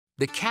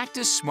The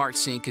Cactus Smart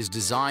Sink is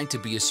designed to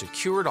be a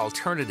secured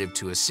alternative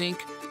to a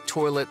sink,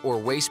 toilet, or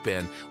waste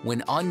bin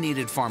when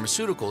unneeded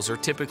pharmaceuticals are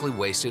typically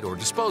wasted or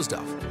disposed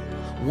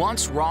of.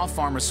 Once raw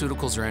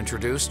pharmaceuticals are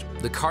introduced,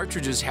 the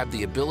cartridges have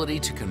the ability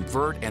to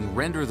convert and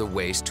render the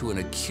waste to an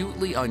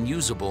acutely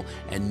unusable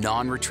and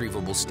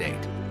non-retrievable state.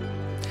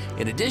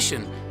 In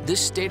addition, this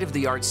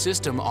state-of-the-art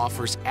system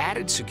offers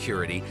added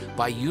security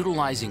by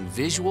utilizing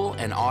visual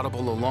and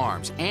audible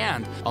alarms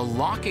and a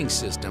locking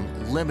system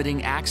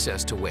limiting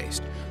access to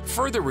waste,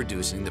 further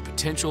reducing the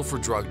potential for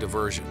drug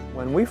diversion.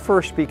 When we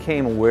first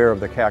became aware of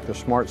the Cactus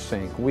Smart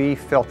Sink, we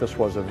felt this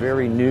was a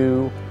very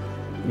new,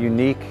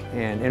 unique,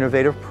 and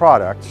innovative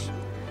product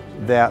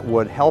that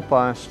would help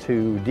us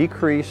to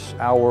decrease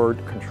our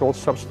controlled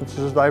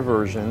substances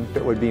diversion.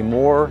 It would be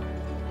more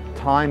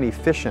time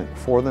efficient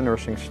for the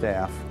nursing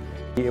staff.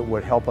 It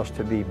would help us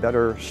to be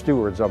better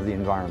stewards of the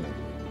environment.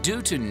 Due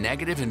to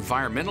negative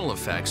environmental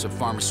effects of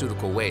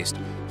pharmaceutical waste,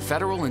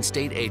 federal and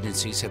state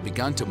agencies have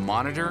begun to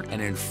monitor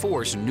and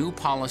enforce new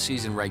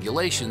policies and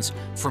regulations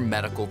for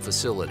medical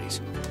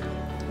facilities.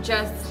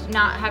 Just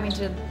not having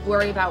to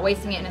worry about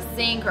wasting it in a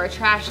sink or a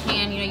trash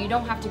can, you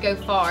don't have to go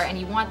far, and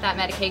you want that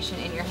medication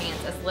in your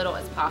hands as little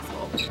as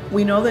possible.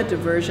 We know that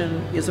diversion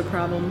is a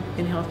problem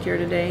in healthcare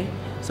today,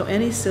 so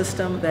any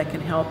system that can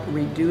help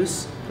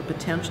reduce the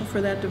potential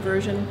for that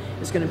diversion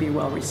is going to be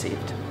well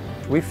received.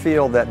 We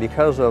feel that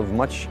because of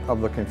much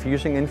of the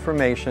confusing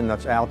information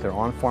that's out there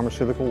on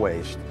pharmaceutical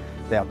waste,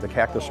 that the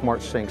Cactus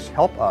Smart Sinks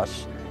help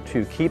us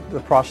to keep the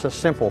process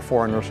simple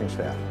for our nursing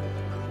staff.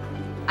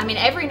 I mean,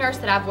 every nurse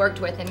that I've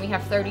worked with, and we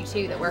have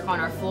 32 that work on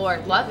our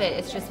floor, love it.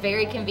 It's just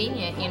very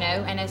convenient,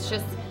 and it's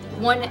just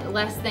one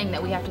less thing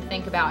that we have to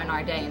think about in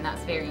our day, and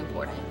that's very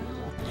important.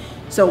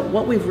 So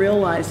what we've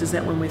realized is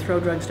that when we throw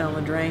drugs down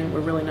the drain, we're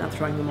really not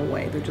throwing them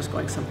away. They're just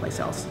going someplace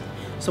else.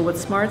 So what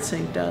Smart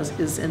Sink does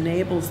is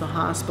enables the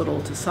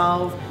hospital to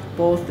solve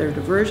both their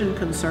diversion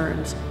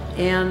concerns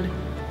and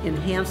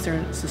enhance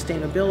their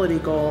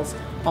sustainability goals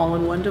all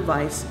in one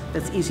device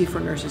that's easy for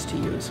nurses to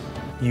use.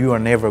 You are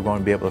never going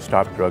to be able to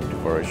stop drug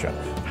diversion.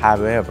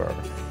 However,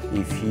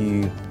 if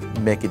you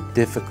make it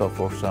difficult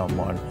for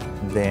someone,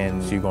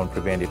 then you're going to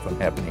prevent it from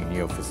happening in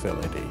your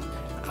facility.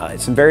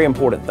 It's a very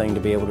important thing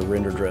to be able to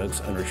render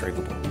drugs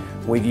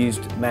unretrievable. We've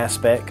used mass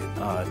spec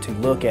to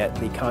look at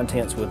the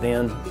contents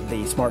within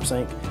the Smart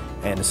Sink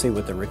and to see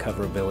what the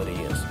recoverability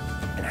is.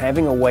 And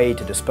having a way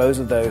to dispose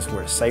of those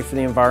where it's safe for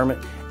the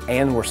environment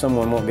and where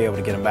someone won't be able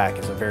to get them back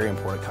is a very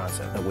important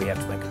concept that we have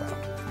to think about.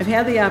 I've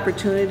had the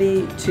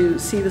opportunity to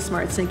see the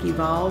Smart Sink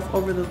evolve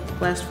over the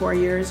last 4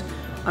 years.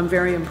 I'm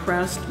very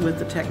impressed with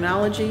the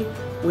technology,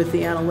 with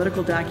the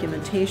analytical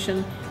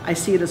documentation. I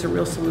see it as a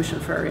real solution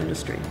for our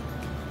industry.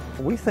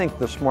 We think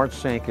the Smart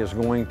Sink is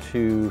going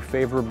to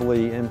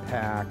favorably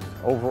impact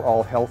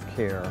overall health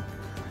care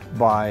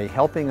by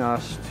helping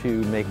us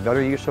to make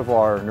better use of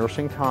our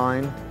nursing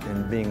time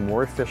and being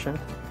more efficient,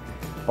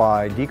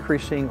 by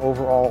decreasing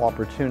overall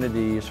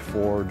opportunities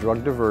for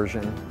drug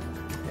diversion,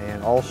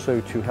 and also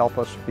to help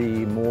us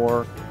be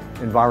more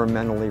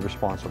environmentally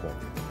responsible.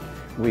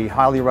 We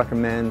highly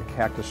recommend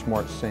Cactus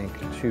Smart Sink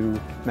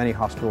to many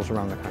hospitals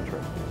around the country.